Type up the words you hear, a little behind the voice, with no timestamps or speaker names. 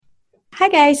Hi,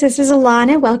 guys. This is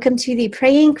Alana. Welcome to the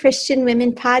Praying Christian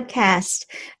Women podcast.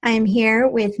 I am here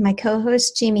with my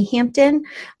co-host, Jamie Hampton.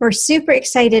 We're super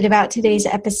excited about today's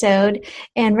episode,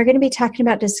 and we're going to be talking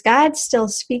about, does God still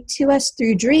speak to us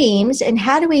through dreams, and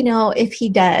how do we know if he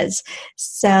does?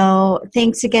 So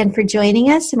thanks again for joining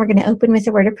us, and we're going to open with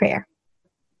a word of prayer.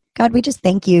 God, we just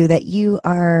thank you that you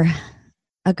are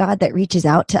a God that reaches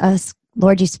out to us.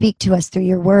 Lord, you speak to us through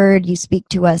your word. You speak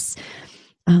to us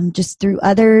just through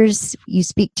others. You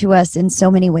speak to us in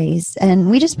so many ways. And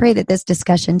we just pray that this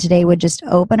discussion today would just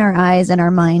open our eyes and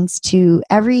our minds to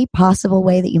every possible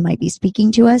way that you might be speaking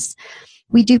to us.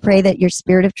 We do pray that your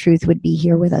spirit of truth would be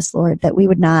here with us, Lord, that we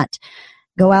would not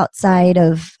go outside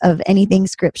of anything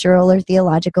scriptural or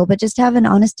theological, but just have an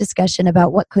honest discussion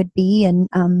about what could be and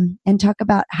talk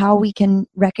about how we can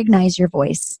recognize your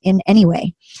voice in any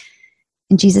way.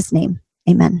 In Jesus' name,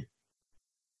 amen.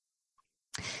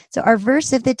 So our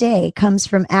verse of the day comes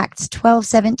from Acts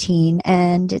 12:17,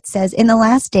 and it says, "In the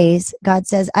last days, God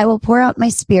says, I will pour out my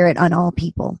spirit on all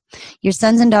people. Your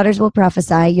sons and daughters will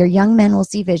prophesy, your young men will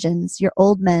see visions, your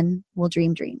old men will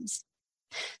dream dreams."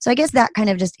 So I guess that kind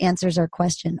of just answers our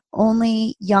question.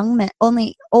 Only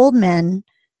old men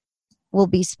will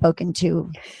be spoken to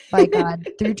by God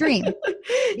through dream.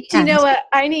 Do you know what?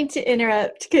 I need to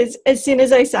interrupt because as soon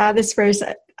as I saw this verse,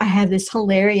 I had this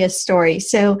hilarious story.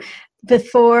 So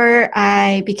before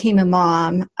I became a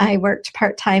mom, I worked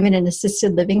part-time in an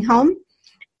assisted living home.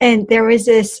 And there was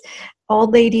this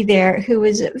old lady there who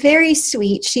was very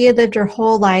sweet. She had lived her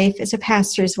whole life as a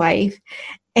pastor's wife.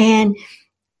 And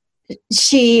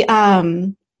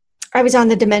I was on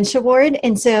the dementia ward.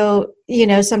 And so,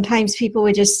 sometimes people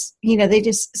would just, they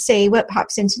just say what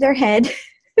pops into their head.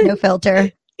 No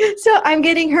filter. So I'm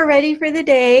getting her ready for the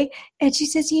day. And she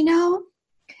says,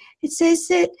 it says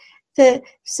that the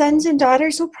sons and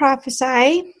daughters will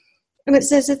prophesy. And it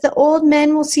says that the old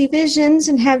men will see visions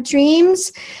and have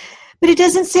dreams. But it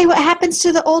doesn't say what happens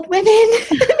to the old women.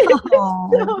 So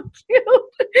cute.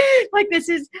 I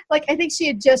think she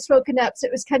had just woken up. So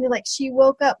it was kind of like she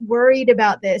woke up worried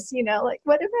about this,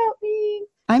 what about me?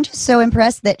 I'm just so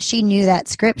impressed that she knew that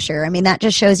scripture. I mean, that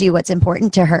just shows you what's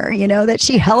important to her, that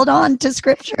she held on to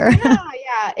scripture.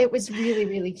 Yeah, it was really,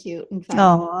 really cute and fun.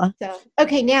 Aww. So,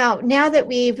 okay, now that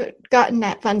we've gotten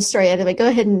that fun story out of the way, go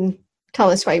ahead and tell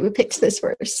us why we picked this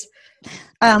verse.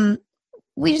 I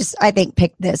think,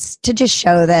 picked this to just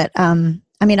show that,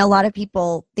 a lot of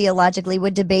people theologically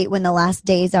would debate when the last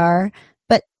days are,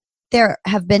 but there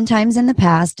have been times in the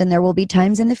past and there will be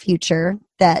times in the future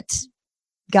that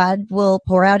God will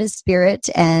pour out his spirit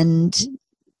and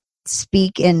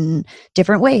speak in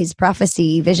different ways,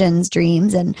 prophecy, visions,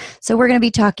 dreams. And so we're going to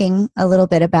be talking a little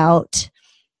bit about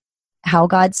how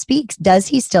God speaks. Does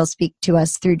he still speak to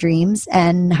us through dreams?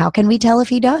 And how can we tell if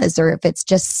he does, or if it's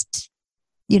just,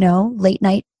 late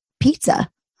night pizza?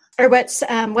 Or what's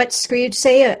Scrooge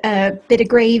say? A bit of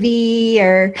gravy,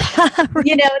 or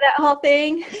that whole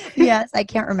thing. Yes, I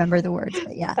can't remember the words,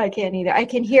 but yeah, I can't either. I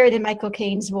can hear it in Michael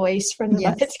Caine's voice from the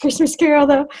Muppets Christmas Carol,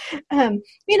 though. And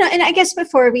I guess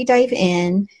before we dive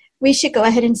in, we should go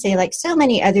ahead and say, like so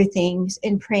many other things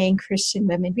in Praying Christian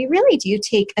Women, we really do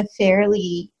take a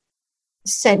fairly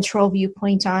central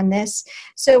viewpoint on this.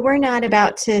 So we're not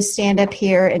about to stand up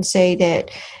here and say that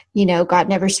God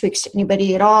never speaks to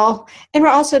anybody at all. And we're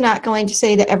also not going to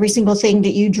say that every single thing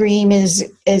that you dream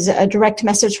is a direct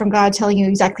message from God telling you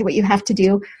exactly what you have to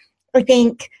do. I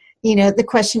think, the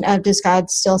question of, does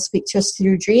God still speak to us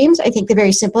through dreams? I think the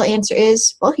very simple answer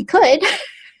is, well, he could,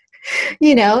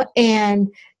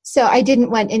 and so I didn't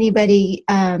want anybody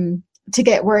to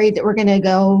get worried that we're going to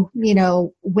go,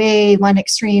 way one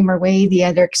extreme or way the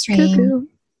other extreme.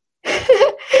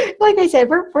 Like I said,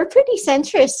 we're pretty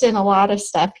centrist in a lot of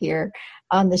stuff here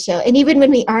on the show. And even when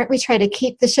we aren't, we try to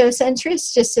keep the show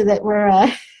centrist just so that we're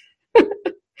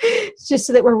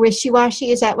wishy-washy.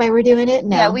 Is that why we're doing it?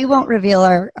 No. Yeah, we won't reveal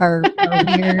our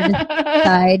weird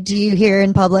side to you here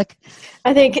in public.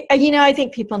 I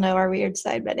think people know our weird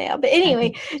side by now. But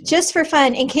anyway, just for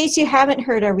fun, in case you haven't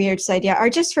heard our weird side yet, our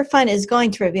just for fun is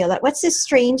going to reveal that. What's the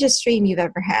strangest dream you've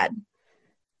ever had?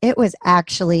 It was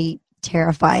actually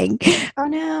terrifying. Oh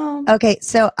no. Okay,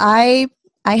 so I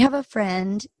have a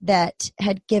friend that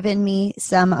had given me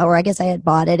some, or I guess I had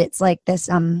bought it. It's like this,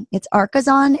 it's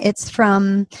Arcazon. It's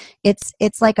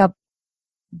like a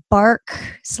bark,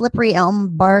 slippery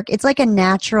elm bark. It's like a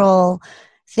natural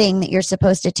thing that you're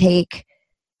supposed to take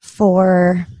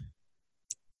for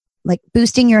like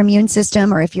boosting your immune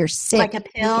system, or if you're sick. Like a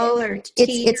pill or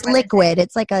tea? It's liquid.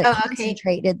 It's like a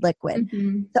concentrated liquid.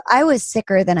 Mm-hmm. So I was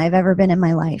sicker than I've ever been in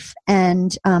my life,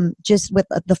 and just with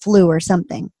the flu or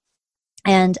something.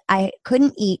 and I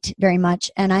couldn't eat very much.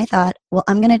 And I thought, well,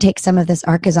 I'm going to take some of this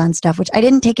Archazon stuff, which I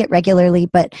didn't take it regularly,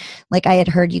 but like I had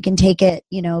heard you can take it,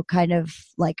 kind of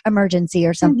like emergency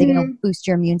or something. It'll boost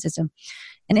your immune system.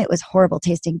 And it was horrible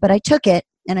tasting, but I took it,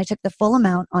 and I took the full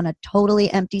amount on a totally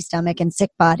empty stomach and sick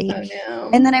body. Oh, no.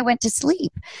 And then I went to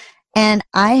sleep, and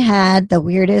I had the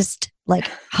weirdest, like,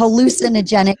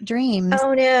 hallucinogenic dreams.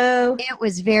 Oh no. It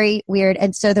was very weird.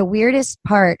 And so the weirdest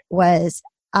part was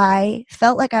I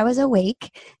felt like I was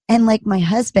awake, and like my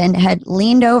husband had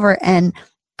leaned over and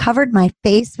covered my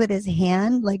face with his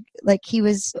hand, like he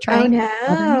was trying to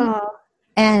cover me.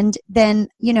 And then,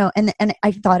 and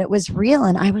I thought it was real,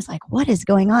 and I was like, what is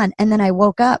going on? And then I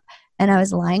woke up, and I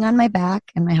was lying on my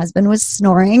back, and my husband was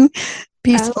snoring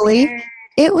peacefully. Okay.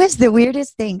 It was the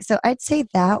weirdest thing. So I'd say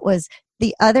that was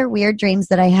the other weird dreams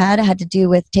that I had to do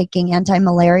with taking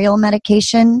anti-malarial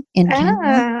medication in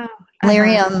Kenya.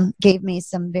 Malarium gave me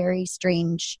some very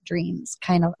strange dreams,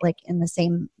 kind of like in the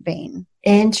same vein.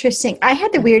 Interesting. I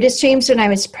had the weirdest dreams when I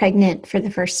was pregnant for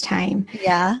the first time.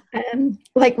 Yeah.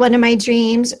 Like one of my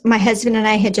dreams, my husband and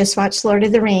I had just watched Lord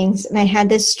of the Rings, and I had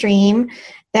this dream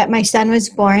that my son was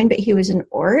born, but he was an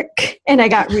orc, and I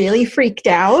got really freaked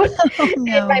out. Oh,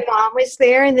 no. And my mom was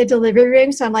there in the delivery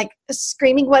room, so I'm like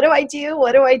screaming, what do I do?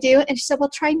 What do I do? And she said, well,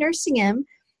 try nursing him.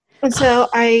 And so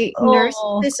I nursed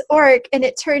this orc, and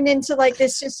it turned into like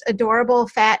this just adorable,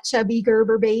 fat, chubby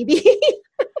Gerber baby.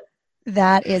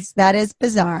 That is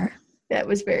bizarre. That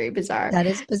was very bizarre. That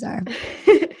is bizarre.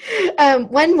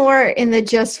 One more in the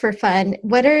just for fun.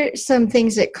 What are some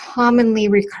things that commonly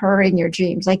recur in your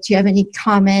dreams? Like, do you have any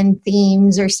common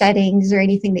themes or settings or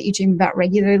anything that you dream about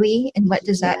regularly? And what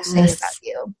does that say about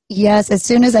you? Yes. As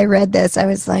soon as I read this, I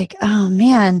was like, oh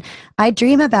man, I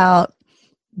dream about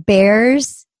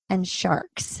bears and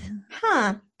sharks.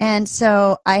 Huh. And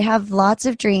so I have lots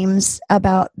of dreams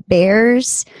about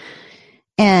bears,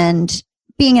 and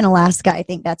being in Alaska, I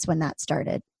think that's when that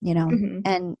started,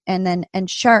 and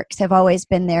sharks have always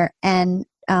been there, and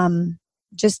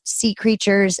just sea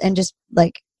creatures, and just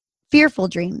like fearful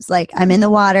dreams. Like I'm in the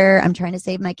water, I'm trying to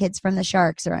save my kids from the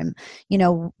sharks, or I'm,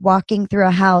 walking through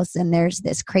a house and there's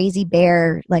this crazy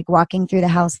bear, like walking through the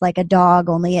house like a dog,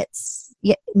 only it's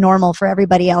normal for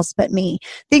everybody else but me.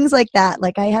 Things like that.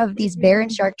 Like I have these bear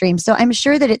and shark dreams. So I'm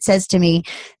sure that it says to me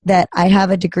that I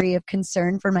have a degree of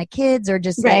concern for my kids, or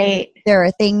just like there are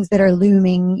things that are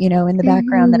looming, in the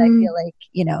background that I feel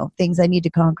like, things I need to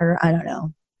conquer. I don't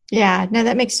know. Yeah, no,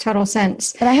 that makes total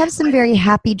sense. But I have some very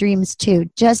happy dreams too.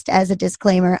 Just as a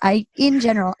disclaimer, in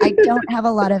general, I don't have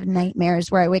a lot of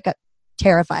nightmares where I wake up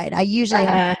terrified. I usually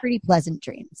have pretty pleasant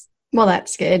dreams. Well,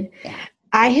 that's good. Yeah.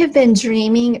 I have been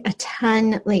dreaming a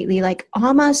ton lately, like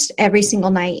almost every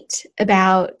single night,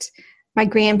 about my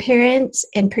grandparents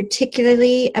and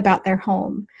particularly about their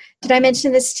home. Did I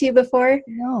mention this to you before?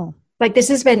 No. Like this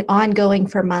has been ongoing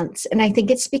for months. And I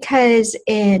think it's because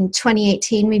in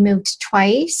 2018 we moved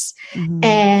twice,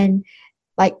 and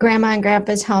like grandma and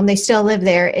grandpa's home, they still live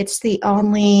there. It's the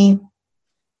only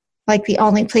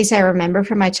place I remember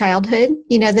from my childhood,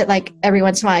 that like every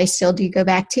once in a while I still do go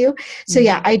back to. So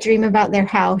yeah, I dream about their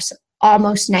house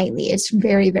almost nightly. It's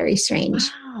very, very strange.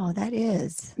 Wow, that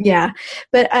is. Yeah.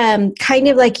 But kind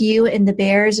of like you and the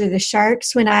bears or the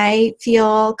sharks, when I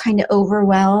feel kind of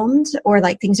overwhelmed or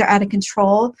like things are out of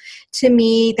control, to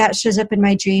me, that shows up in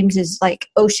my dreams as like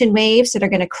ocean waves that are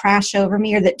going to crash over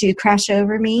me, or that do crash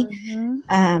over me.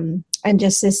 And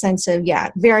just this sense of,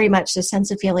 very much the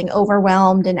sense of feeling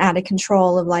overwhelmed and out of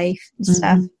control of life and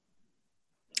stuff.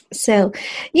 So,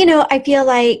 I feel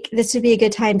like this would be a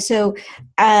good time. So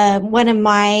one of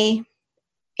my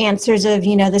answers of,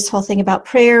 this whole thing about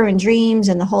prayer and dreams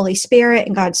and the Holy Spirit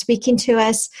and God speaking to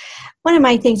us, one of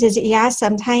my things is,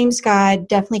 sometimes God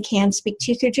definitely can speak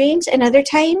to you through dreams. And other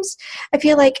times I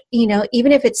feel like,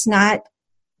 even if it's not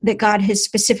that God has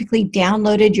specifically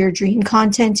downloaded your dream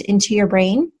content into your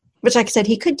brain, which like I said,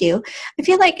 he could do, I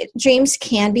feel like dreams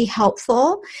can be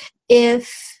helpful in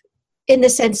the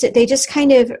sense that they just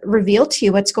kind of reveal to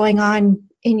you what's going on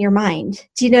in your mind.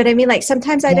 Do you know what I mean? Like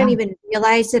sometimes I don't even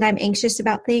realize that I'm anxious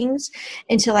about things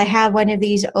until I have one of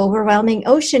these overwhelming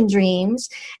ocean dreams.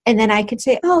 And then I could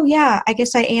say, oh yeah, I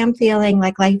guess I am feeling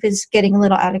like life is getting a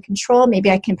little out of control. Maybe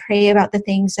I can pray about the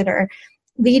things that are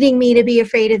leading me to be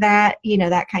afraid of that,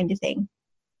 that kind of thing.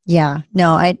 Yeah,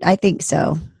 no, I think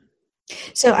so.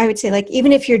 So I would say, like,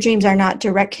 even if your dreams are not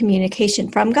direct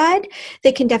communication from God,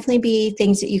 they can definitely be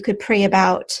things that you could pray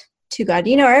about to God.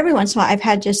 Or every once in a while I've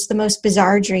had just the most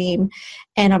bizarre dream,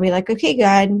 and I'll be like, okay,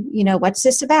 God, what's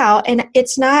this about? And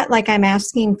it's not like I'm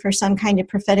asking for some kind of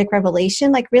prophetic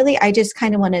revelation. Like really, I just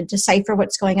kind of want to decipher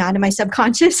what's going on in my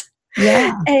subconscious.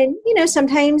 Yeah. And,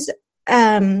 sometimes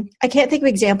I can't think of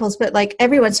examples, but like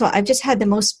every once in a while, I've just had the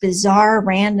most bizarre,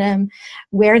 random,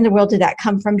 where in the world did that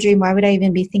come from dream? Why would I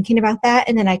even be thinking about that?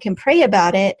 And then I can pray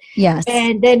about it. Yes.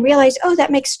 And then realize, oh,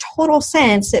 that makes total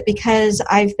sense, that because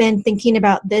I've been thinking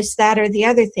about this, that, or the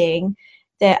other thing,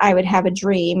 that I would have a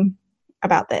dream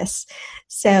about this.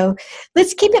 So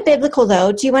let's keep it biblical,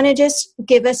 though. Do you want to just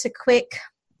give us a quick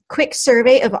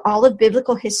survey of all of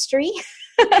biblical history?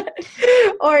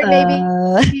 Or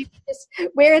maybe just,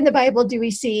 where in the Bible do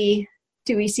we see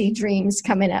dreams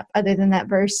coming up, other than that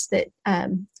verse that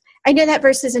I know that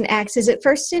verse is in Acts. Is it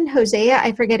first in Hosea?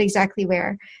 I forget exactly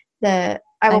where. I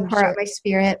will pour out my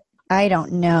spirit. I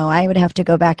don't know. I would have to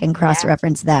go back and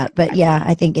cross-reference that. But yeah,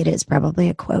 I think it is probably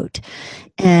a quote.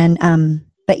 And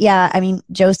but yeah, I mean,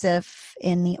 Joseph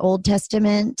in the Old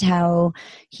Testament, how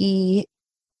he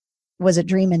was a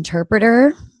dream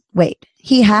interpreter. Wait,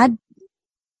 he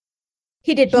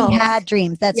did both. He had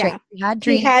dreams. That's right. He had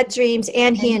dreams,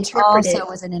 and he interpreted. He also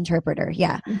was an interpreter.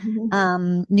 Yeah.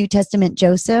 Mm-hmm. New Testament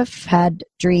Joseph had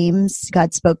dreams.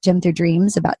 God spoke to him through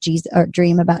dreams about Jesus, or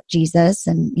dream about Jesus,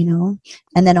 and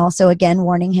and then also again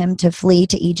warning him to flee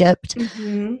to Egypt.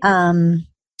 Mm-hmm.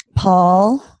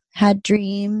 Paul had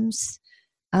dreams.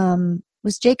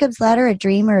 Was Jacob's ladder a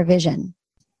dream or a vision?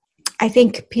 I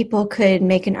think people could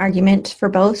make an argument for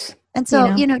both. And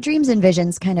so, dreams and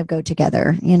visions kind of go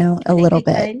together, a little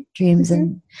bit. Dreams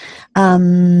and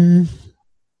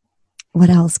what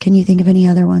else? Can you think of any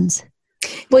other ones?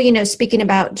 Well, speaking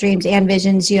about dreams and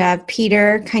visions, you have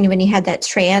Peter, kind of when he had that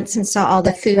trance and saw all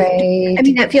the food. Right. I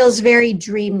mean, that feels very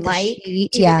dreamlike.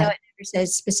 Yeah. Though it never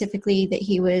says specifically that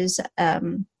he was,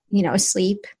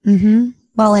 asleep. Mm-hmm.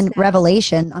 Well, in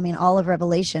Revelation, I mean, all of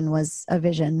Revelation was a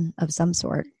vision of some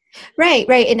sort. Right.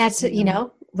 And that's,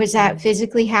 was that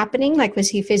physically happening? Like, was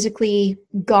he physically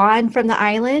gone from the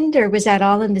island, or was that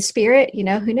all in the spirit?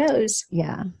 Who knows?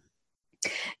 Yeah.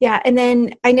 Yeah. And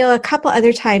then I know a couple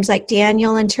other times, like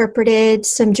Daniel interpreted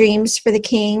some dreams for the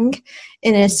king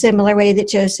in a similar way that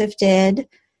Joseph did.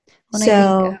 When I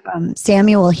think of,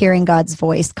 Samuel hearing God's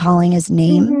voice calling his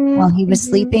name while he was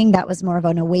sleeping, that was more of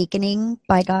an awakening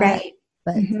by God, right.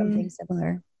 But something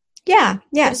similar. Yeah.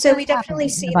 So we definitely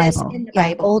see this in the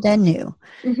Bible. Old and new.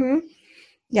 Mm-hmm.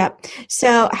 Yep.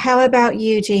 So how about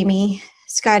you, Jamie?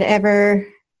 Has God ever,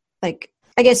 I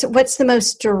guess, what's the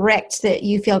most direct that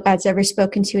you feel God's ever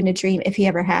spoken to in a dream, if he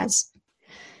ever has?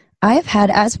 I've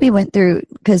had, as we went through,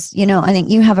 because, I think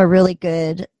you have a really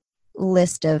good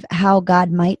list of how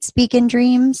God might speak in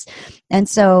dreams. And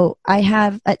so I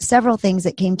have several things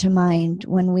that came to mind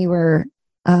when we were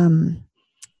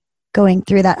going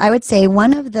through that. I would say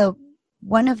one of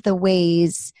the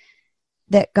ways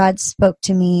that God spoke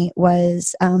to me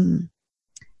was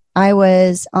I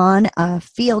was on a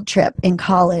field trip in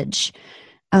college,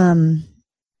 and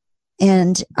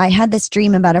I had this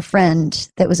dream about a friend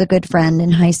that was a good friend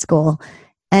in high school,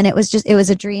 and it was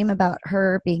a dream about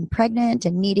her being pregnant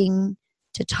and needing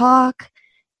to talk,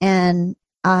 and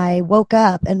I woke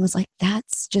up and was like,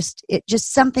 that's just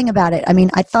something about it. I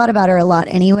mean, I thought about her a lot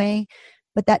anyway,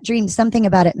 but that dream, something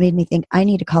about it made me think I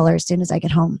need to call her as soon as I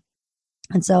get home.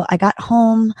 And so I got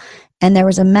home, and there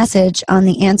was a message on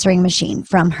the answering machine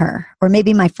from her, or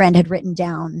maybe my friend had written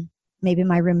down, maybe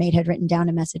my roommate had written down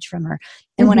a message from her.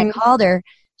 And when I called her,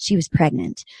 she was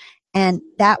pregnant. And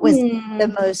that was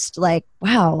the most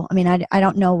wow. I mean, I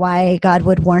don't know why God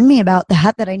would warn me about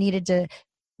that I needed to,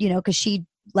 because she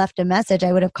left a message.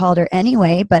 I would have called her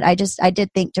anyway, but I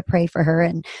did think to pray for her.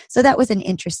 And so that was an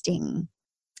interesting,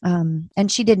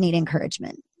 and she did need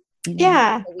encouragement.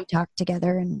 Yeah. So we talked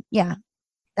together, and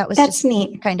that's just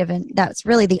neat. That's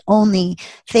really the only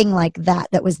thing like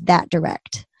that was that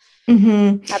direct.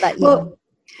 Mm-hmm. How about you? Well,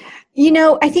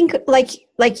 I think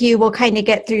like you, will kind of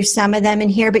get through some of them in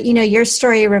here, but your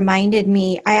story reminded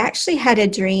me, I actually had a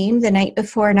dream the night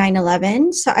before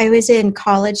 9/11. So I was in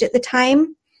college at the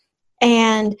time,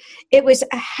 and it was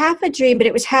half a dream, but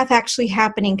it was half actually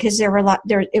happening, because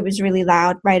it was really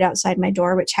loud right outside my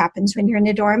door, which happens when you're in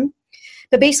a dorm.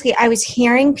 But basically, I was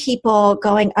hearing people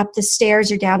going up the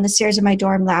stairs or down the stairs of my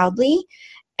dorm loudly,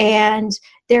 and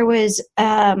there was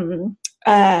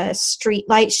a street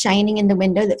light shining in the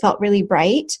window that felt really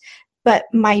bright. But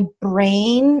my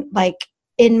brain,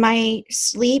 in my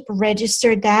sleep,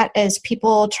 registered that as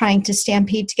people trying to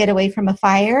stampede to get away from a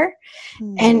fire.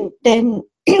 And then,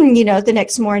 the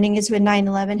next morning is when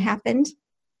 9/11 happened.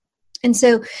 And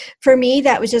so for me,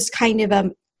 that was just kind of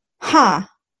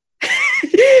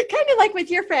kind of like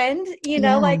with your friend,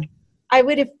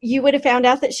 you would have found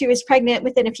out that she was pregnant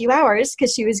within a few hours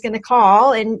because she was going to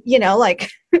call and,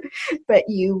 but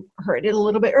you heard it a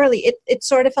little bit early. It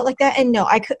sort of felt like that. And no,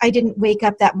 I didn't wake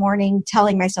up that morning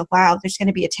telling myself, wow, there's going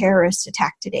to be a terrorist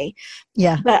attack today.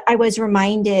 Yeah. But I was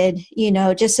reminded,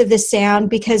 just of the sound,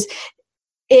 because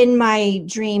in my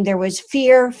dream there was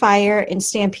fear, fire, and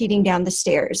stampeding down the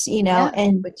stairs,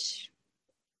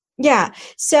 Yeah.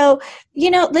 So,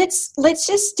 let's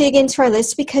just dig into our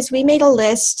list, because we made a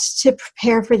list to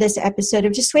prepare for this episode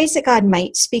of just ways that God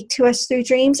might speak to us through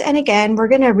dreams. And again, we're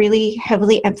going to really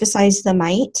heavily emphasize the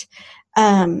might.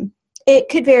 It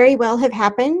could very well have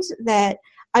happened that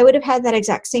I would have had that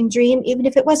exact same dream, even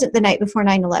if it wasn't the night before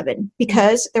 9/11,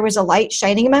 because there was a light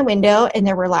shining in my window and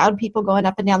there were loud people going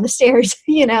up and down the stairs,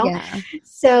 Yeah.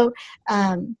 So,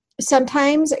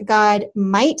 sometimes God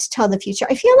might tell the future.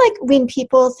 I feel like when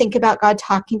people think about God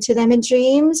talking to them in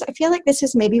dreams, I feel like this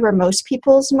is maybe where most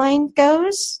people's mind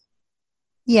goes.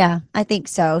 Yeah, I think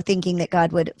so. Thinking that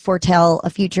God would foretell a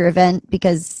future event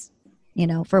because,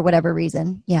 for whatever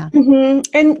reason. Yeah. Mm-hmm.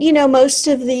 And, most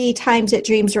of the times that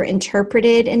dreams were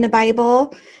interpreted in the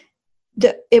Bible,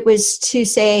 it was to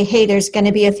say, hey, there's going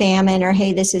to be a famine, or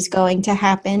hey, this is going to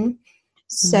happen.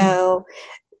 So,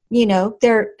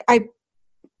 I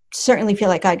certainly feel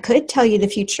like God could tell you the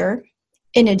future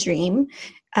in a dream.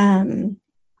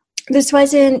 This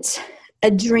wasn't a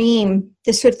dream.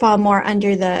 This would fall more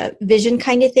under the vision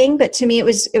kind of thing. But to me, it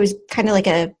was kind of like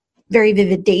a very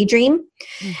vivid daydream.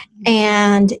 Mm-hmm.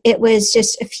 And it was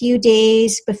just a few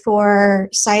days before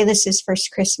Silas's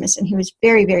first Christmas. And he was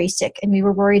very, very sick. And we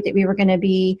were worried that we were going to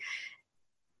be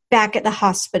back at the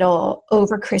hospital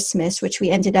over Christmas, which we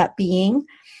ended up being.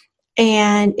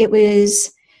 And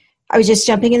I was just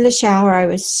jumping in the shower. I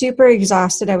was super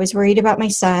exhausted. I was worried about my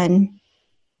son.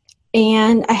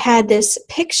 And I had this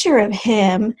picture of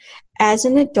him as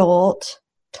an adult,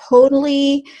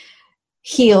 totally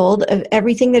healed of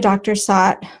everything the doctors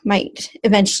thought might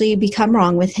eventually become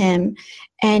wrong with him.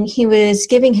 And he was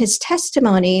giving his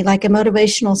testimony like a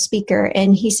motivational speaker.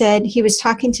 And he said he was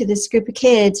talking to this group of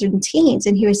kids and teens,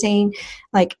 and he was saying,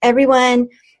 like, everyone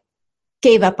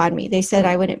gave up on me. They said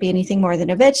I wouldn't be anything more than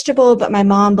a vegetable, but my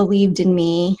mom believed in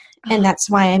me, and that's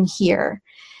why I'm here.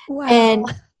 Wow. And,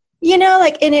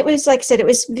 and it was, like I said, it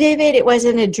was vivid. It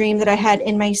wasn't a dream that I had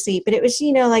in my sleep, but it was,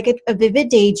 like a vivid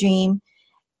daydream.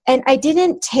 And I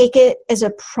didn't take it as a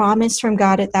promise from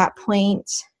God at that point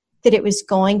that it was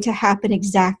going to happen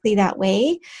exactly that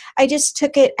way. I just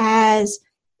took it as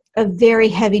a very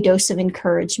heavy dose of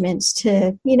encouragement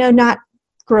to, not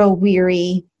grow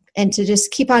weary, and to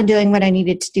just keep on doing what I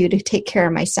needed to do to take care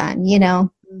of my son,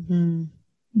 Mm-hmm.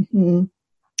 Mm-hmm.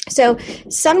 So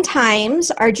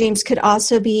sometimes our dreams could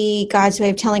also be God's way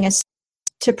of telling us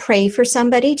to pray for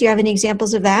somebody. Do you have any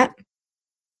examples of that?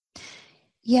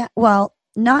 Yeah, well,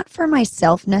 not for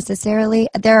myself necessarily.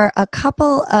 I think there are a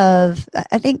couple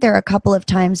of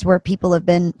times where people have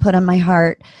been put on my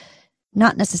heart,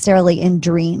 not necessarily in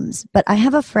dreams, but I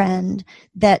have a friend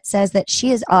that says that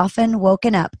she is often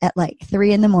woken up at like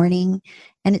 3 a.m,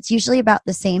 and it's usually about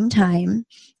the same time.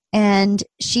 And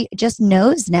she just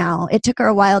knows now. It took her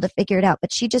a while to figure it out,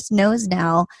 but she just knows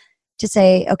now to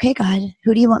say, okay, God,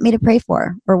 who do you want me to pray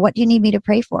for? Or what do you need me to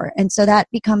pray for? And so that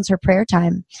becomes her prayer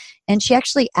time. And she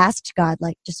actually asked God,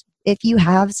 like, just if you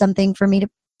have something for me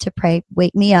to pray,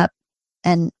 wake me up.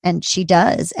 And she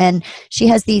does. And she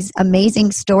has these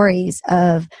amazing stories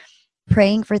of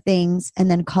praying for things and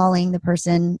then calling the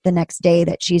person the next day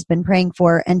that she's been praying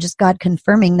for, and just God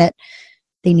confirming that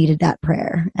they needed that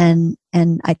prayer. And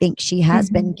I think she has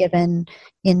been given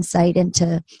insight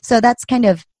into, so that's kind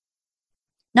of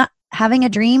not having a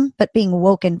dream, but being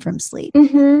woken from sleep.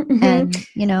 And,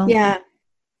 Yeah.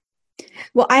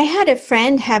 Well, I had a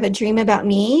friend have a dream about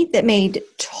me that made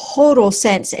total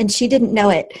sense, and she didn't know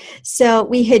it. So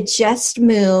we had just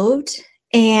moved,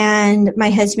 and my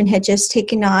husband had just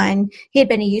taken on, he had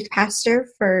been a youth pastor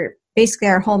for basically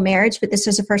our whole marriage, but this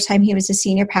was the first time he was a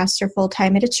senior pastor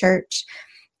full-time at a church.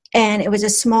 And it was a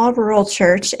small rural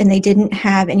church, and they didn't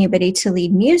have anybody to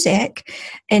lead music.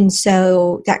 And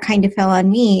so that kind of fell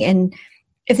on me. And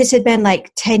if this had been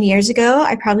like 10 years ago,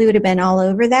 I probably would have been all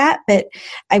over that. But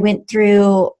I went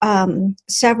through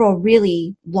several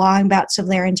really long bouts of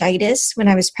laryngitis when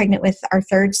I was pregnant with our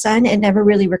third son, and never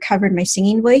really recovered my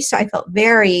singing voice. So I felt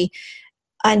very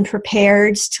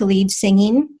unprepared to lead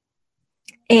singing.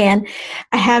 And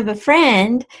I have a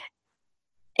friend,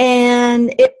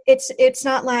 and it's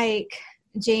not like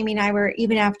Jamie and I were,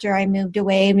 even after I moved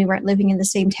away and we weren't living in the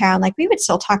same town, like we would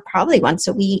still talk probably once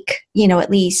a week,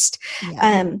 at least.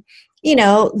 Yeah.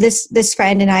 This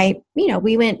friend and I,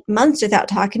 we went months without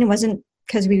talking. It wasn't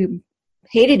because we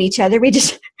hated each other. We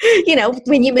just,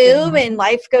 when you move and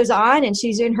life goes on and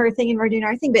she's doing her thing and we're doing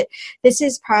our thing. But this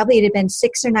is probably, it had been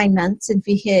 6 or 9 months since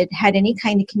we had had any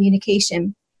kind of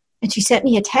communication. And she sent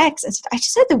me a text and said, I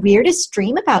just had the weirdest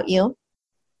dream about you.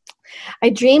 I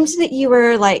dreamed that you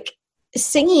were like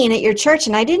singing at your church,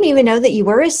 and I didn't even know that you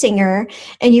were a singer,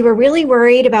 and you were really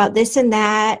worried about this and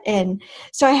that. And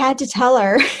so I had to tell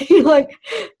her, like,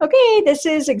 okay, this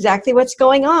is exactly what's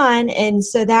going on. And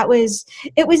so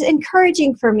it was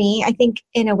encouraging for me. I think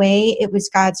in a way it was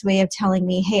God's way of telling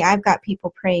me, hey, I've got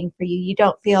people praying for you. You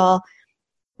don't feel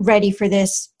ready for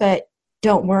this, but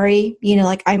don't worry,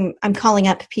 like I'm calling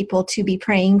up people to be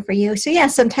praying for you. So yeah,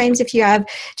 sometimes if you have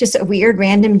just a weird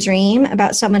random dream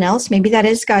about someone else, maybe that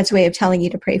is God's way of telling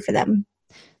you to pray for them.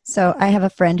 So I have a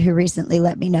friend who recently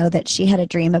let me know that she had a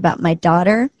dream about my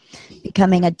daughter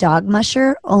becoming a dog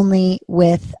musher, only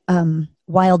with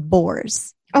wild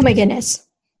boars. Oh my goodness.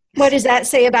 What does that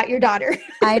say about your daughter?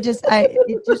 It just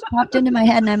popped into my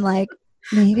head, and I'm like,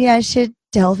 maybe I should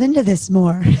delve into this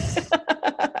more.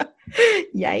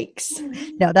 Yikes.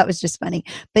 No, that was just funny.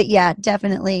 But yeah,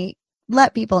 definitely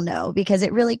let people know, because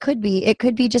it really could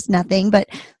be just nothing. But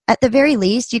at the very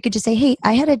least, you could just say, hey,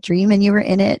 I had a dream and you were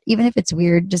in it. Even if it's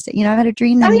weird, just say, I had a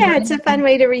dream. Oh yeah, it's a fun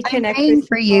way to reconnect. I'm praying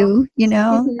for you,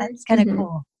 that's kind of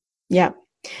cool. Yeah.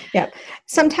 Yeah.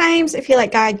 Sometimes I feel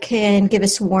like God can give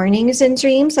us warnings in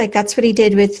dreams. Like that's what he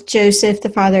did with Joseph, the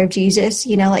father of Jesus.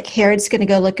 Like Herod's going to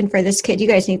go looking for this kid. You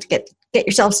guys need to get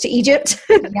yourselves to Egypt.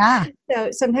 Yeah.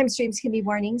 So sometimes dreams can be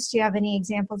warnings. Do you have any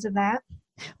examples of that?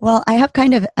 Well, I have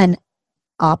kind of an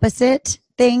opposite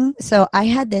thing. So I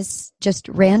had this just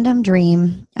random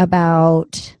dream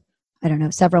about, I don't know,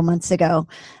 several months ago,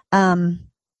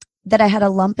 that I had a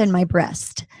lump in my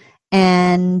breast.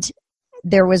 And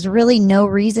there was really no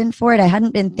reason for it. I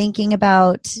hadn't been thinking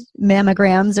about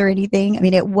mammograms or anything. I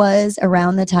mean, it was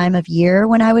around the time of year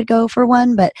when I would go for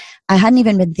one, but I hadn't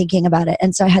even been thinking about it.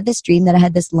 And so I had this dream that I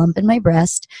had this lump in my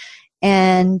breast,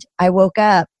 and I woke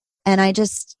up and I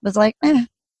just was like,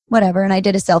 whatever. And I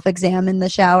did a self-exam in the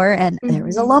shower, and there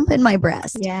was a lump in my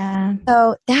breast. Yeah.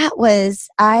 So that was,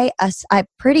 I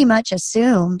pretty much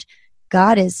assumed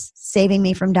God is saving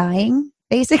me from dying.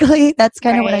 Basically, that's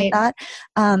kind of what I thought.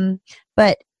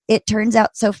 But it turns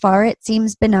out so far it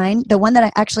seems benign. The one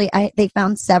that they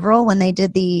found several when they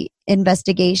did the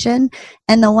investigation,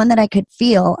 and the one that I could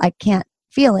feel, I can't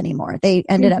feel anymore. They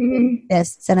ended up with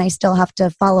this, and I still have to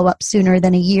follow up sooner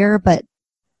than a year. But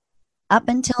up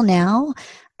until now,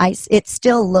 it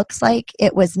still looks like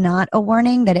it was not a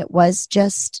warning, that it was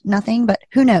just nothing. But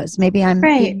who knows? Maybe I'm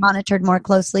being monitored more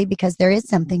closely because there is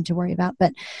something to worry about.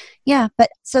 But yeah,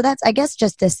 so that's, I guess,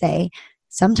 just to say,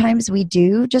 sometimes we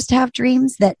do just have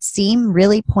dreams that seem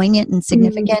really poignant and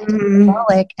significant and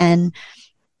symbolic, and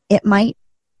it might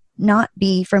not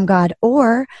be from God,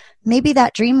 or maybe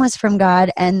that dream was from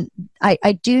God. And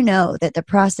I do know that the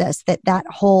process that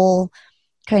whole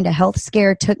kind of health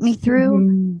scare took me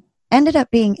through ended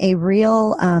up being a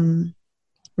real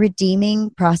redeeming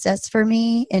process for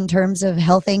me in terms of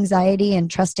health anxiety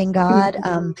and trusting God.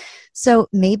 So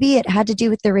maybe it had to do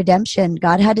with the redemption.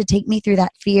 God had to take me through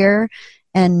that fear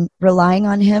and relying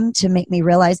on him to make me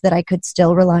realize that I could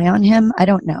still rely on him. I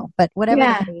don't know, but whatever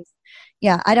it is.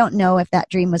 Yeah, I don't know if that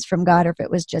dream was from God or if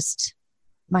it was just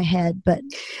my head. But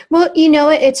well,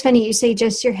 it's funny you say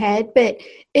just your head, but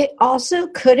it also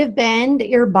could have been that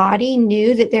your body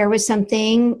knew that there was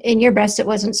something in your breast that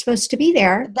wasn't supposed to be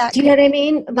there. Do you know what I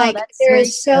mean? Like there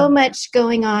is so much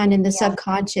going on in the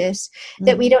subconscious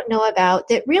that we don't know about,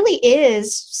 that really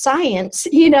is science,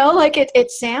 like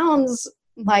it sounds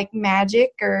like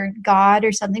magic or God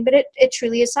or something, but it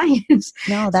truly is science.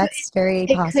 No, that's very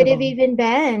possible. It could have even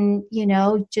been,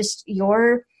 just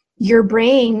your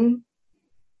brain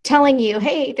telling you,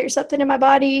 hey, there's something in my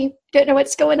body, don't know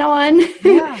what's going on.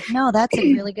 Yeah, no, that's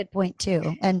a really good point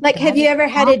too. And like, have you ever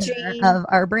had a dream of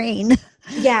our brain?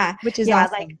 Yeah. Which is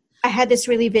awesome. Like I had this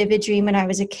really vivid dream when I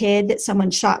was a kid that someone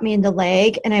shot me in the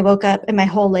leg, and I woke up and my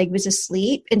whole leg was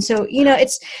asleep. And so,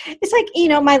 it's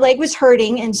like, my leg was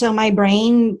hurting. And so my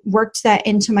brain worked that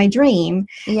into my dream.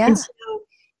 Yeah. And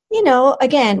so,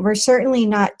 again, we're certainly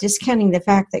not discounting the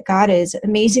fact that God is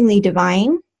amazingly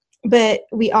divine, but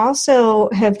we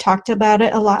also have talked about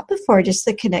it a lot before, just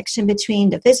the connection between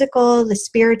the physical, the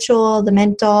spiritual, the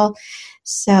mental.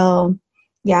 So,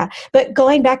 yeah. But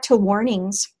going back to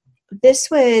warnings,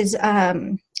 this was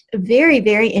a very,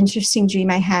 very interesting dream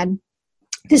I had.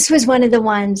 this was one of the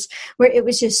ones where it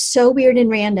was just so weird and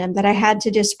random that I had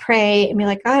to just pray and be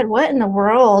like, God, what in the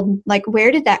world? Like,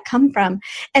 where did that come from?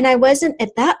 And I wasn't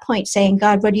at that point saying,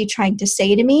 God, what are you trying to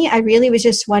say to me? I really was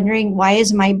just wondering, why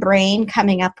is my brain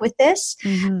coming up with this?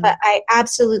 Mm-hmm. But I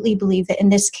absolutely believe that in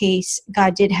this case,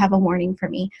 God did have a warning for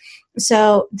me.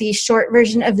 So the short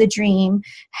version of the dream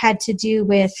had to do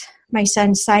with my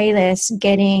son Silas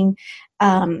getting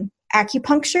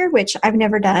acupuncture, which I've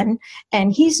never done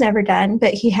and he's never done,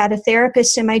 but he had a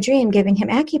therapist in my dream giving him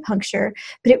acupuncture,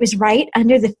 but it was right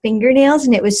under the fingernails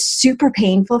and it was super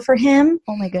painful for him.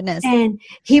 Oh my goodness. And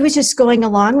he was just going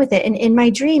along with it. And in my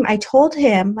dream, I told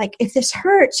him, like, if this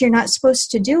hurts, you're not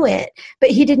supposed to do it.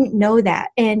 But he didn't know that.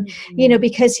 And, you know,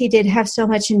 because he did have so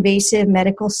much invasive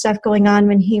medical stuff going on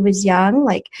when he was young,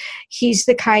 like he's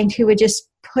the kind who would just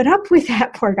put up with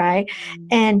that, poor guy.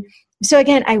 And so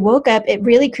again, I woke up, it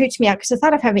really creeped me out because I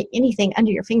thought of having anything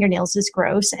under your fingernails is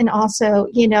gross. And also,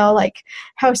 you know, like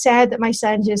how sad that my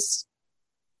son just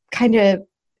kind of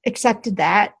accepted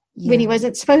that when he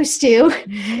wasn't supposed to.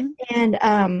 Mm-hmm.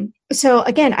 And so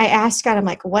again, I asked God, I'm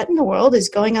like, what in the world is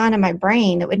going on in my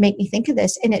brain that would make me think of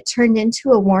this? And it turned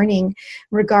into a warning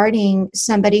regarding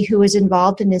somebody who was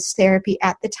involved in this therapy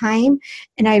at the time.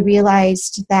 And I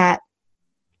realized that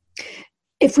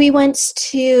if we want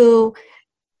to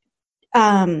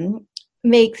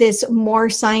make this more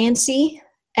science-y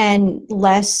and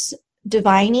less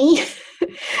divine-y,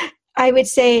 I would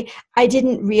say I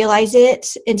didn't realize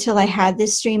it until I had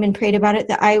this dream and prayed about it,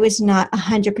 that I was not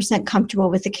 100% comfortable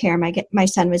with the care my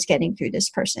son was getting through this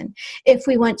person. If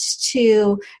we want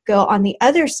to go on the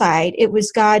other side, it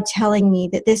was God telling me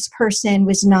that this person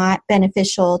was not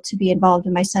beneficial to be involved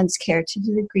in my son's care to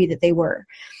the degree that they were.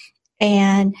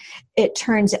 And it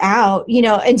turns out, you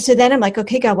know, and so then I'm like,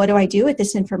 okay, God, what do I do with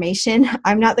this information?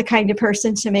 I'm not the kind of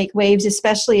person to make waves,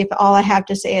 especially if all I have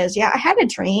to say is, yeah, I had a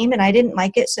dream and I didn't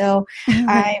like it, so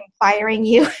I'm firing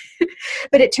you.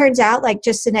 But it turns out, like,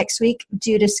 just the next week,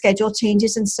 due to schedule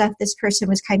changes and stuff, this person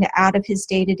was kind of out of his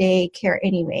day-to-day care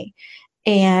anyway.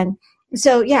 And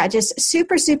so, yeah, just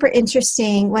super, super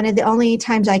interesting. One of the only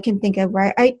times I can think of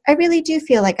where I really do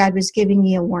feel like God was giving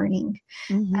me a warning.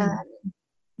 Mm-hmm.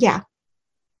 Yeah.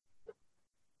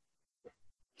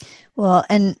 Well,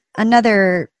 and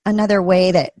another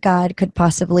way that God could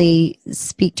possibly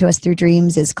speak to us through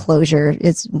dreams is closure.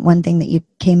 It's one thing that you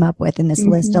came up with in this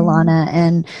list, Alana.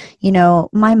 And, you know,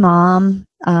 my mom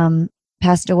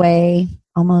passed away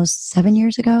almost 7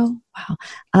 years ago.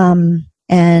 Wow.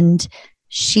 And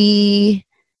she...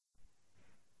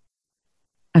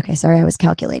 Okay, sorry, I was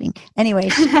calculating. Anyway,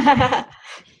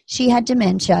 she had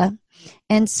dementia.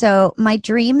 And so my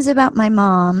dreams about my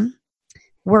mom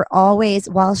were always,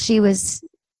 while she was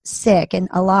sick and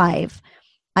alive,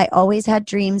 I always had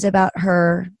dreams about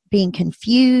her being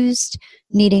confused,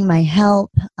 needing my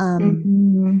help.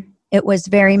 It was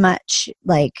very much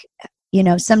like, you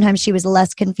know, sometimes she was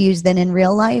less confused than in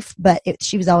real life, but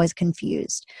she was always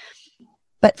confused.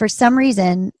 But for some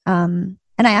reason, and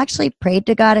I actually prayed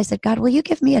to God, I said, God, will you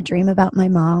give me a dream about my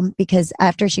mom? Because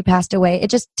after she passed away, it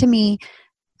just, to me,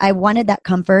 I wanted that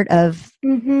comfort of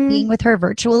being with her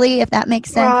virtually, if that makes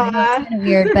sense. I know it's kind of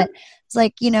weird, but it's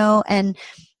like, you know, and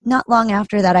not long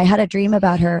after that, I had a dream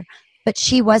about her, but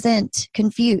she wasn't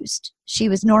confused. She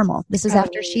was normal. This is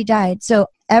after she died. So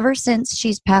ever since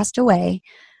she's passed away,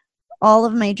 all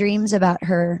of my dreams about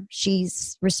her,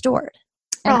 she's restored.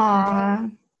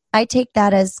 And I take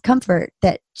that as comfort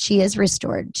that she is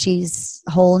restored. She's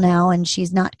whole now and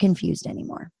she's not confused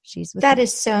anymore. She's with that me.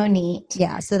 Is so neat.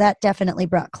 Yeah, so that definitely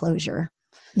brought closure.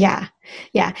 Yeah.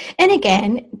 Yeah. And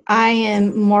again, I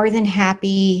am more than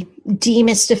happy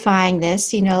demystifying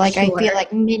this. You know, like I feel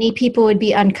like many people would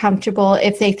be uncomfortable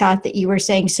if they thought that you were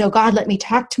saying, so God, let me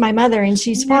talk to my mother and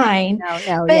she's fine.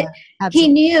 No, but he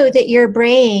knew that your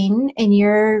brain and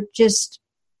your just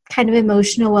kind of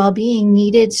emotional well-being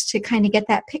needed to kind of get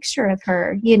that picture of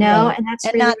her, you know, and that's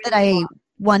and really, not that I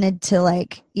wanted to,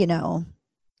 like, you know,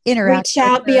 interact, reach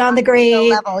out beyond the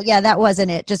grave level. Yeah, that wasn't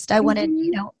it. Just I wanted,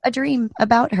 you know, a dream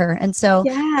about her, and so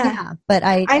But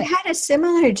I've had a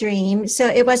similar dream. So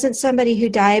it wasn't somebody who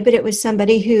died, but it was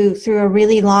somebody who, through a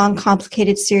really long,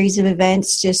 complicated series of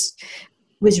events, just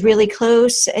was really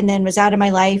close and then was out of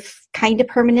my life kind of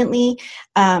permanently.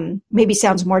 Maybe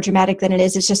sounds more dramatic than it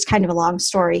is. It's just kind of a long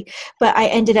story. But I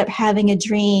ended up having a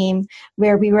dream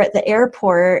where we were at the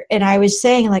airport and I was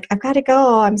saying, like, I've got to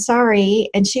go. I'm sorry.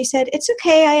 And she said, it's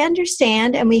okay. I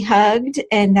understand. And we hugged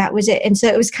and that was it. And so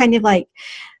it was kind of like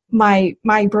my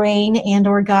brain and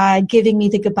or God giving me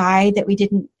the goodbye that we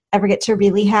didn't ever get to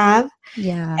really have.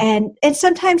 Yeah. And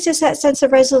sometimes just that sense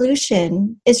of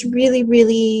resolution is really,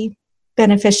 really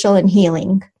beneficial and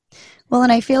healing. Well,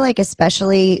 and I feel like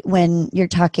especially when you're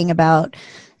talking about,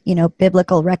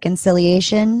 biblical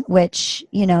reconciliation, which,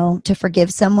 to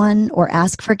forgive someone or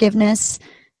ask forgiveness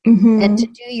and to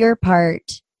do your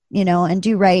part, and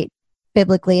do right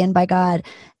biblically and by God.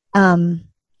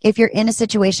 If you're in a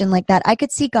situation like that, I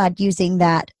could see God using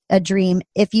a dream,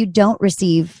 if you don't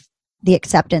receive the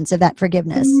acceptance of that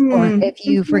forgiveness, or if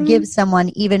you forgive someone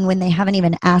even when they haven't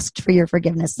even asked for your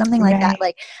forgiveness, something like that.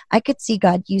 Like, I could see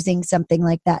God using something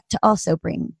like that to also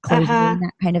bring closure in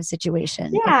that kind of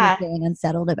situation. Yeah. If you're feeling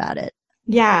unsettled about it.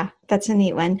 Yeah, that's a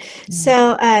neat one.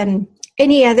 So,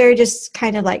 any other just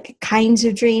kind of like kinds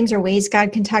of dreams or ways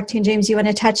God can talk to you in dreams you want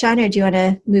to touch on, or do you want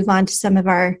to move on to some of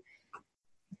our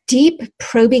deep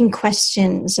probing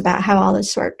questions about how all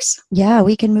this works? Yeah,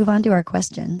 we can move on to our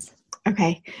questions.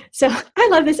 Okay. So I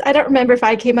love this. I don't remember if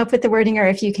I came up with the wording or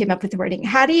if you came up with the wording.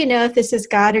 How do you know if this is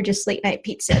God or just late night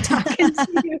pizza talking to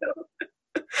you?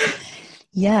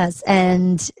 Yes.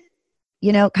 And,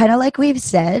 kind of like we've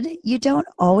said, you don't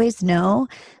always know,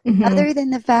 other than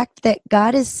the fact that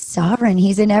God is sovereign.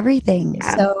 He's in everything.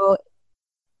 Yeah. So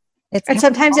and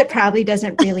sometimes it probably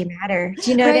doesn't really matter.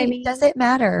 Do you know what I mean? Does it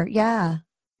matter? Yeah.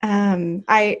 I'm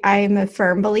a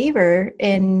firm believer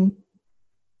in,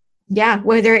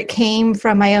 whether it came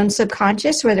from my own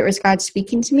subconscious, whether it was God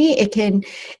speaking to me,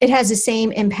 it has the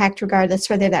same impact regardless,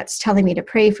 whether that's telling me to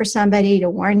pray for somebody, to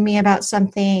warn me about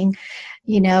something,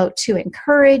 to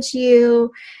encourage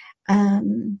you.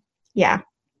 So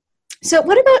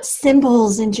what about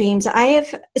symbols and dreams? I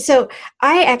have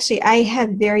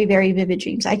very, very vivid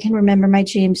dreams. I can remember my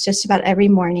dreams just about every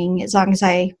morning, as long as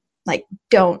I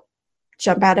don't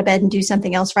jump out of bed and do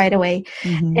something else right away.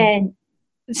 And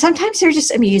sometimes they're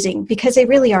just amusing because they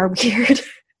really are weird.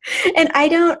 And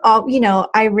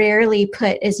I rarely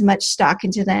put as much stock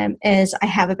into them as I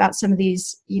have about some of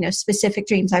these, specific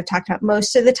dreams I've talked about.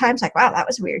 Most of the times, like, wow, that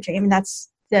was a weird dream. And that's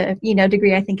the,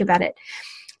 degree I think about it.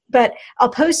 But I'll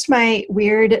post my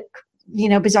weird,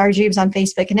 bizarre dreams on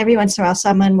Facebook. And every once in a while,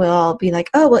 someone will be like,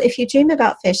 oh, well, if you dream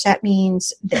about fish, that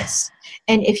means this.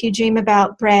 And if you dream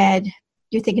about bread,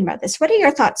 you're thinking about this. What are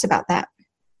your thoughts about that?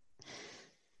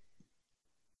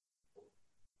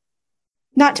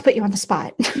 Not to put you on the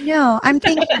spot. No, I'm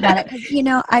thinking about it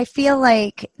because, I feel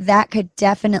like that could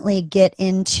definitely get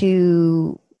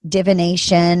into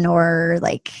divination or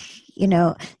if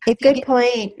good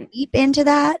point. Deep into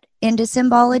that, into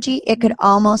symbology, it could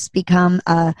almost become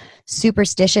a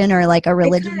superstition or like a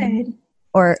religion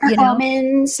or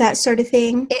omens, that sort of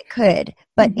thing. It could.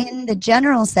 But in the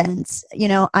general sense,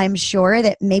 I'm sure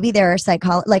that maybe there are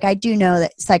I do know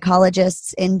that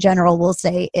psychologists in general will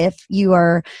say if you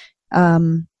are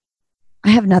I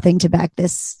have nothing to back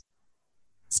this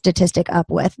statistic up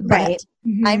with, but right.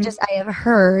 I have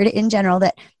heard in general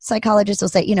that psychologists will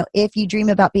say, if you dream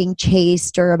about being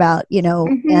chased or about,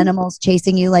 animals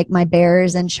chasing you like my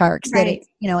bears and sharks, that it's,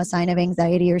 a sign of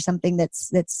anxiety or something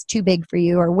that's too big for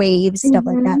you, or waves, stuff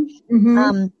like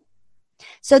that.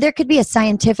 So there could be a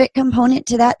scientific component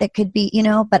to that could be,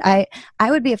 but I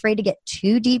would be afraid to get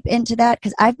too deep into that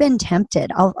because I've been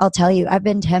tempted. I'll tell you, I've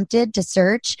been tempted to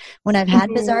search when I've had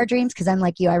bizarre dreams because I'm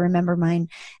like you, I remember mine.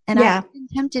 And I've been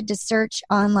tempted to search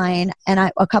online,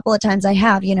 and a couple of times I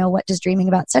have, what does dreaming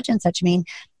about such and such mean?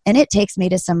 And it takes me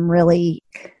to some really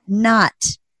not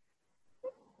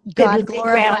God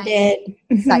grounded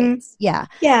sites. Yeah.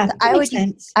 So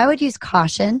I would use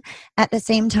caution. At the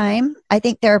same time, I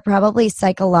think there are probably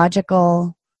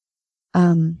psychological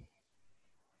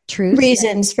truths.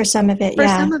 Reasons for some of it. For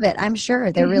some of it, I'm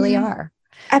sure there really are.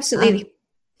 Absolutely.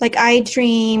 I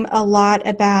dream a lot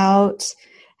about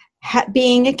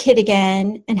being a kid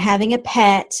again and having a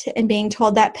pet and being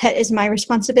told that pet is my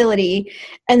responsibility.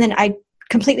 And then I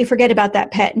completely forget about that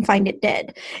pet and find it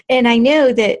dead. And I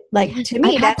know that to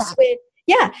me, that's when,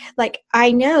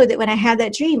 I know that when I have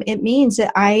that dream, it means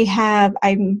that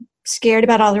I'm scared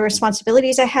about all the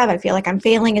responsibilities I have. I feel like I'm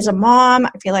failing as a mom.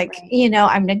 I feel like,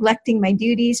 I'm neglecting my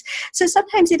duties. So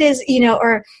sometimes it is,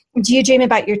 or do you dream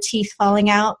about your teeth falling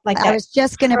out? I was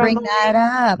just going to bring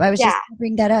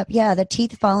that up. Yeah. The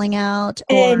teeth falling out.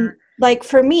 And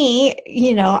for me,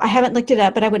 I haven't looked it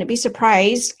up, but I wouldn't be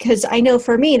surprised because I know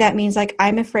for me, that means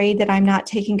I'm afraid that I'm not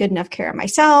taking good enough care of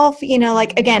myself.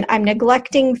 Again, I'm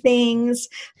neglecting things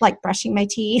like brushing my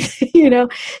teeth,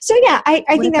 So yeah,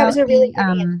 I think that was a really good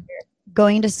answer.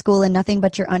 Going to school in nothing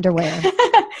but your underwear.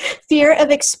 Fear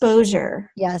of exposure.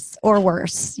 Yes. Or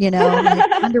worse,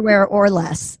 underwear or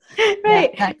less.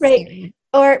 Right. Yeah, right.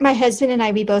 Or my husband and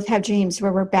I, we both have dreams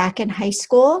where we're back in high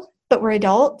school, but we're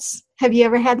adults. Have you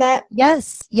ever had that?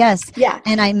 Yes. Yeah.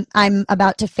 And I'm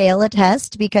about to fail a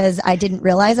test because I didn't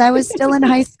realize I was still in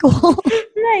high school.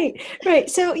 Right.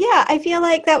 So yeah, I feel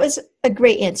like that was a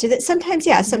great answer. That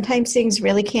sometimes things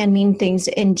really can mean things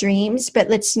in dreams, but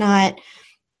let's not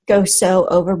go so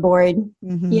overboard,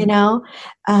 you know?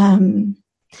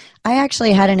 I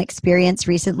actually had an experience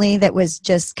recently that was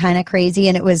just kind of crazy.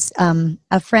 And it was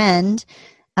a friend,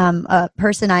 a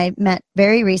person I met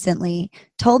very recently,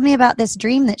 told me about this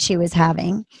dream that she was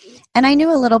having. And I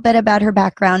knew a little bit about her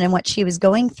background and what she was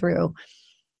going through.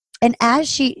 And as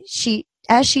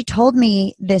she told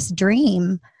me this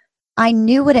dream, I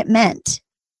knew what it meant.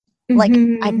 Like,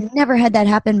 I've never had that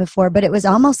happen before, but it was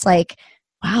almost like,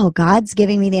 wow, God's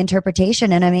giving me the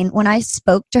interpretation. And I mean, when I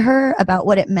spoke to her about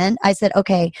what it meant, I said,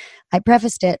 okay, I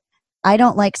prefaced it. I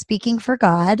don't like speaking for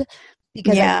God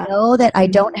because I know that I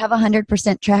don't have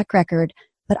 100% track record,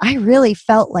 but I really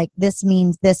felt like this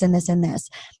means this and this and this.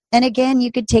 And again,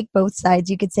 you could take both sides.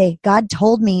 You could say, God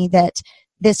told me that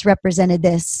this represented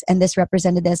this and this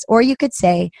represented this. Or you could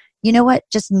say, you know what,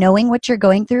 just knowing what you're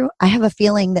going through, I have a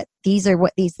feeling that these are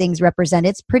what these things represent.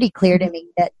 It's pretty clear to me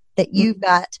that you've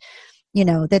got, you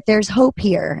know, that there's hope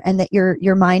here and that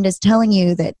your mind is telling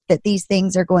you that these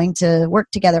things are going to work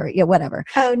together, you know, whatever.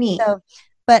 Oh, neat. So,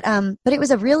 but it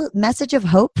was a real message of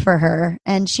hope for her,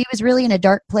 and she was really in a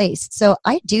dark place. So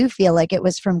I do feel like it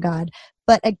was from God.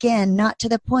 But again, not to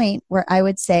the point where I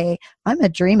would say, I'm a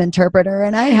dream interpreter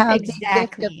and I have the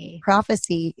gift of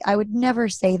prophecy. I would never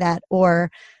say that.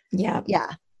 Or, yeah.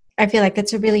 I feel like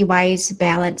that's a really wise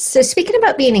balance. So speaking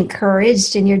about being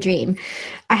encouraged in your dream,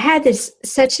 I had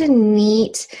such a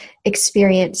neat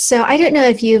experience. So I don't know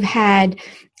if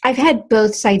I've had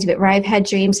both sides of it, where I've had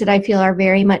dreams that I feel are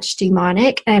very much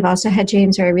demonic. And I've also had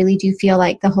dreams where I really do feel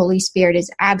like the Holy Spirit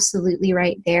is absolutely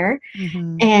right there.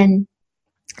 And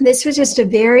this was just a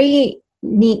very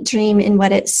neat dream in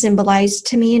what it symbolized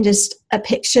to me, and just a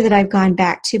picture that I've gone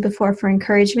back to before for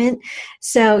encouragement.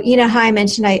 So, you know how I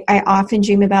mentioned I often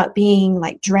dream about being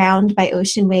like drowned by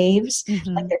ocean waves,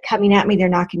 like they're coming at me, they're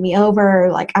knocking me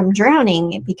over, like I'm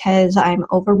drowning because I'm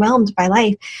overwhelmed by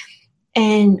life.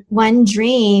 And one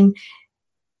dream,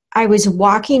 I was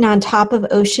walking on top of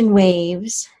ocean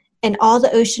waves, and all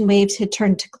the ocean waves had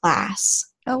turned to glass.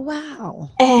 Oh, wow.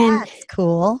 And that's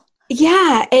cool.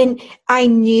 Yeah. And I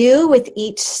knew with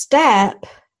each step,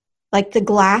 like the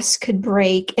glass could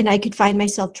break and I could find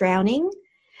myself drowning.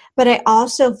 But I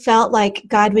also felt like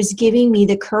God was giving me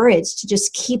the courage to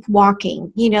just keep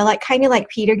walking, you know, like kind of like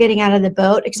Peter getting out of the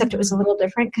boat, except it was a little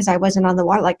different because I wasn't on the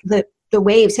water. Like the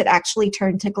waves had actually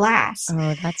turned to glass.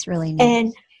 Oh, that's really neat.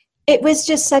 And it was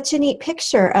just such a neat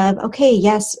picture of, okay,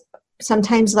 yes,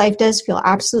 sometimes life does feel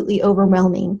absolutely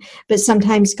overwhelming, but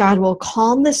sometimes God will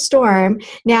calm the storm.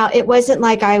 Now, it wasn't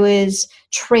like I was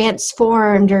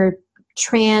transformed or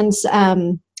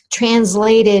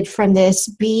translated from this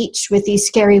beach with these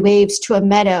scary waves to a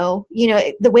meadow. You know,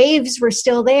 the waves were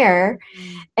still there.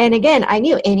 And again, I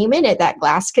knew any minute that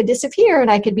glass could disappear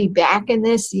and I could be back in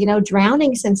this, you know,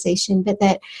 drowning sensation. But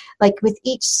that, like with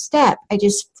each step, I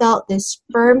just felt this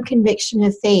firm conviction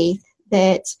of faith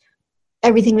that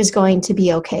everything was going to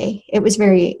be okay. It was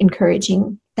very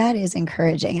encouraging. That is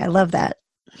encouraging. I love that.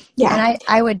 Yeah. And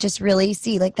I would just really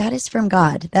see, like, that is from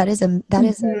God. That is a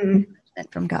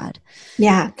from God.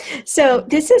 Yeah. So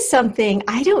this is something,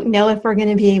 I don't know if we're going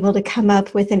to be able to come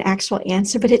up with an actual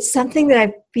answer, but it's something that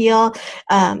I feel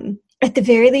at the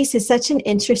very least is such an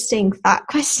interesting thought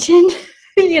question.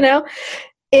 You know,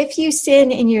 if you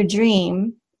sin in your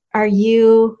dream, are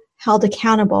you held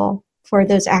accountable for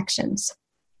those actions?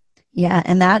 Yeah,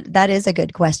 and that is a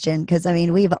good question, because I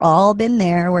mean, we've all been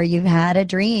there where you've had a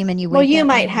dream and you well, you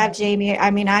might have, Jamie.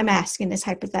 I mean, I'm asking this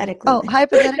hypothetically. Oh,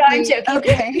 hypothetically. No, I'm joking.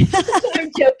 Okay.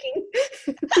 I'm joking.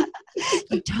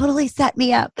 You totally set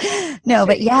me up. No,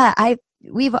 but yeah, I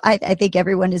think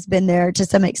everyone has been there to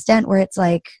some extent where it's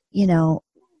like, you know,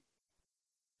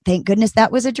 thank goodness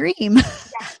that was a dream.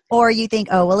 Yeah. Or you think,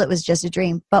 oh, well, it was just a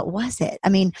dream, but was it? I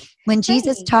mean, when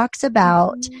Jesus talks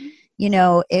about you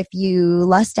know, if you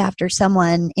lust after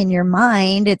someone in your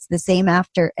mind, it's the same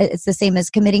as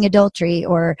committing adultery.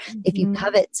 Or if you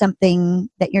covet something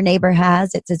that your neighbor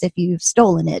has, it's as if you've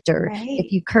stolen it. Or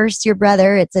if you curse your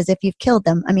brother, it's as if you've killed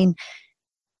them. I mean,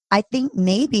 I think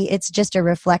maybe it's just a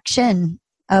reflection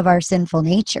of our sinful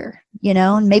nature, you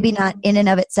know, and maybe not in and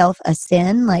of itself a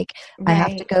sin, like I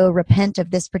have to go repent of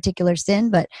this particular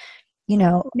sin, but you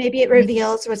know, maybe it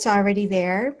reveals what's already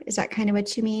there. Is that kind of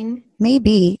what you mean?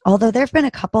 Maybe. Although there've been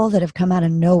a couple that have come out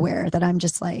of nowhere that I'm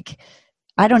just like,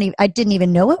 I didn't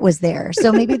even know it was there.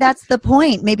 So maybe that's the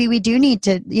point. Maybe we do need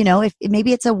to, you know, if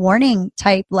maybe it's a warning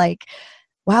type, like,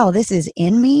 wow, this is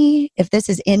in me. If this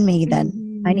is in me,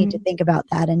 then I need to think about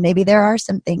that. And maybe there are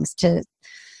some things to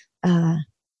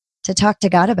talk to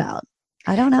God about.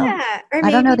 I don't know. Yeah, or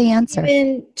I don't know the answer.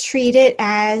 Even treat it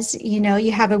as,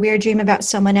 you have a weird dream about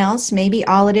someone else. Maybe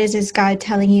all it is God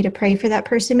telling you to pray for that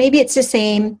person. Maybe it's the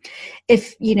same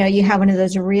if, you have one of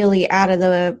those really out of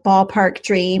the ballpark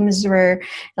dreams where,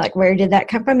 like, where did that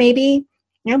come from? Maybe,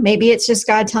 maybe it's just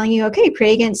God telling you, okay,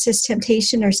 pray against this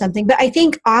temptation or something. But I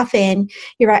think often,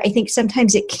 you're right, I think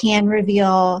sometimes it can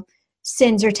reveal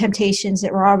sins or temptations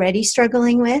that we're already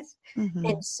struggling with. Mm-hmm.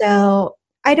 And so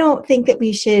I don't think that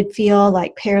we should feel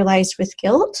like paralyzed with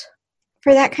guilt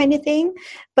for that kind of thing,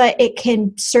 but it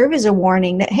can serve as a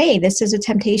warning that, hey, this is a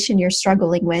temptation you're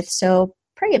struggling with, so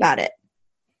pray about it.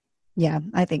 Yeah,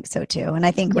 I think so too. And I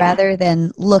think rather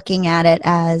than looking at it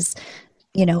as,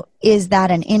 is that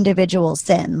an individual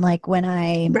sin? Like when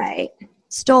I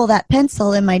stole that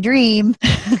pencil in my dream.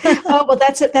 Oh, well,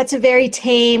 that's a very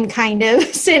tame kind of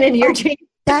sin in your dream.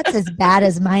 That's as bad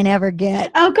as mine ever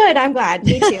get. Oh, good. I'm glad.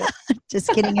 Me too. Just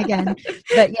kidding again.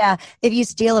 But yeah, if you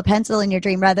steal a pencil in your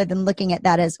dream, rather than looking at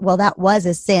that as, well, that was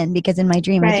a sin because in my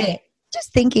dream I did it.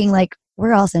 Just thinking like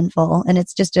we're all sinful and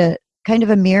it's just a kind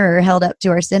of a mirror held up to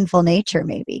our sinful nature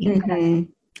maybe. Mm-hmm.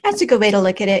 That's a good way to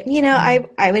look at it.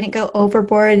 I wouldn't go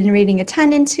overboard in reading a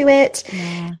ton into it,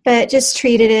 but just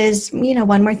treat it as,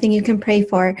 one more thing you can pray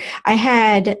for. I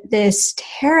had this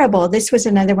was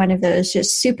another one of those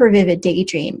just super vivid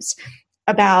daydreams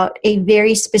about a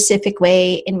very specific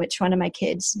way in which one of my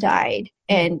kids died.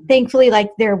 And thankfully,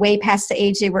 like, they're way past the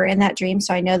age they were in that dream,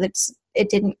 so I know that it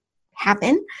didn't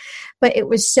happen. But it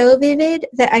was so vivid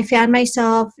that I found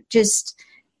myself just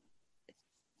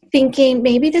thinking,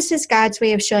 maybe this is God's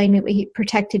way of showing me what he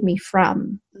protected me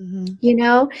from,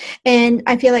 and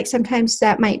I feel like sometimes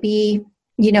that might be,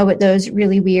 what those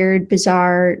really weird,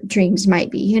 bizarre dreams might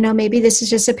be. Maybe this is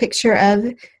just a picture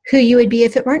of who you would be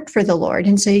if it weren't for the Lord.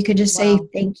 And so you could just say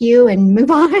thank you and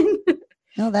move on.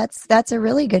 No, that's a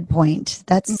really good point.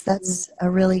 That's a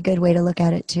really good way to look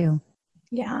at it too.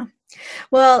 Yeah.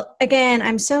 Well, again,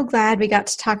 I'm so glad we got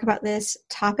to talk about this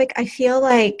topic. I feel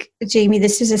like, Jamie,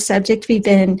 this is a subject we've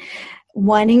been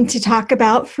wanting to talk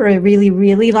about for a really,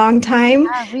 really long time.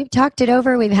 Yeah, we've talked it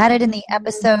over. We've had it in the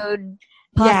episode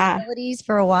possibilities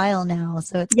for a while now.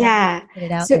 So it's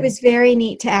it was very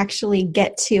neat to actually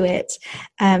get to it.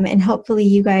 And hopefully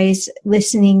you guys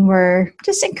listening were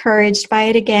just encouraged by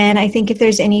it again. I think if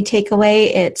there's any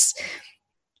takeaway, it's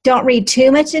don't read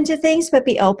too much into things, but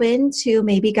be open to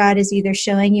maybe God is either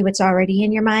showing you what's already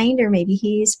in your mind, or maybe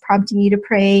he's prompting you to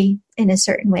pray in a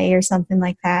certain way or something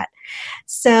like that.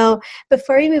 So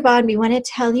before we move on, we want to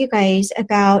tell you guys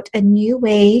about a new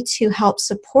way to help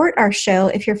support our show.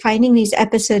 If you're finding these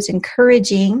episodes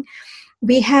encouraging,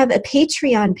 we have a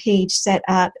Patreon page set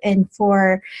up, and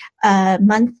for a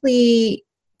monthly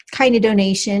kind of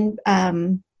donation,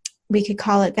 we could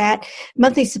call it that,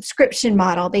 monthly subscription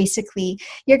model, basically,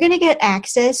 you're going to get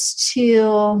access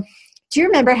to, do you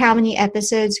remember how many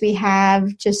episodes we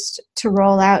have just to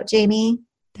roll out, Jamie?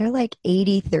 They're like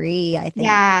 83, I think.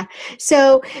 Yeah.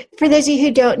 So for those of you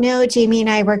who don't know, Jamie and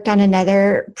I worked on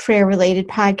another prayer-related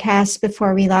podcast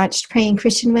before we launched Praying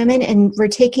Christian Women, and we're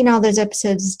taking all those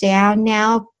episodes down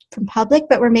now from public,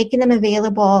 but we're making them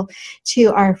available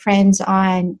to our friends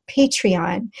on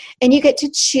Patreon. And you get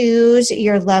to choose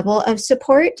your level of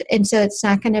support, and so it's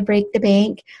not going to break the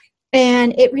bank.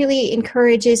 And it really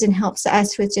encourages and helps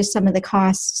us with just some of the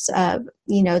costs of,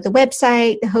 the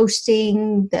website, the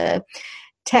hosting, the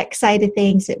tech side of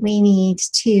things that we need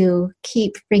to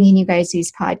keep bringing you guys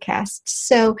these podcasts.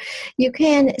 So you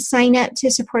can sign up to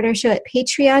support our show at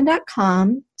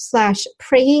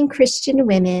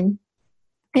patreon.com/prayingchristianwomen.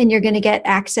 And you're going to get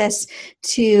access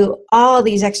to all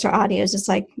these extra audios. It's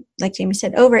like Jamie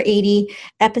said, over 80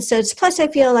 episodes. Plus, I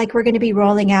feel like we're going to be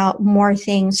rolling out more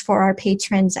things for our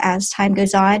patrons as time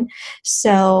goes on.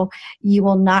 So you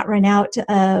will not run out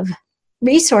of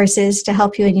resources to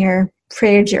help you in your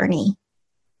prayer journey.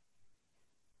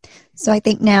 So I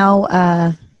think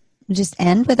now we'll just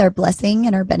end with our blessing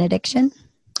and our benediction.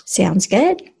 Sounds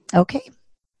good. Okay.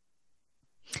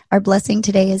 Our blessing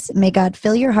today is, may God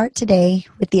fill your heart today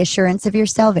with the assurance of your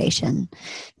salvation.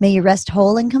 May you rest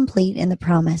whole and complete in the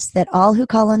promise that all who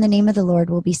call on the name of the Lord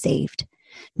will be saved.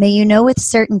 May you know with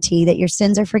certainty that your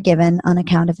sins are forgiven on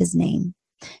account of his name.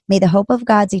 May the hope of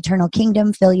God's eternal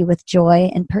kingdom fill you with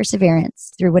joy and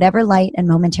perseverance through whatever light and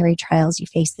momentary trials you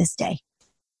face this day.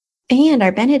 And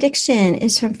our benediction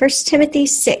is from 1 Timothy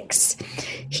 6.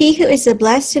 He who is the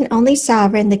blessed and only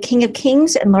sovereign, the King of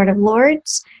kings and Lord of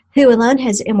lords, who alone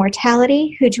has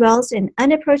immortality, who dwells in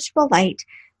unapproachable light,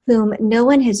 whom no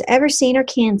one has ever seen or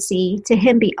can see. To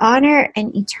him be honor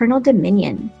and eternal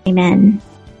dominion. Amen.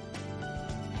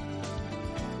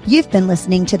 You've been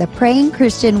listening to the Praying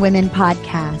Christian Women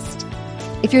podcast.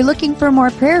 If you're looking for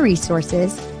more prayer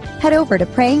resources, head over to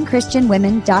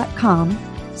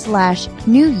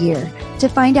prayingchristianwomen.com/New Year to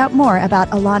find out more about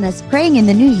Alana's Praying in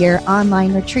the New Year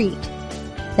online retreat.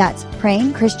 That's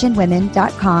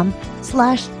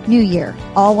prayingchristianwomen.com/New Year,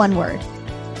 all one word.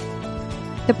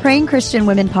 The Praying Christian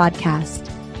Women podcast,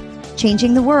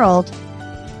 changing the world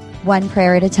one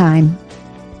prayer at a time.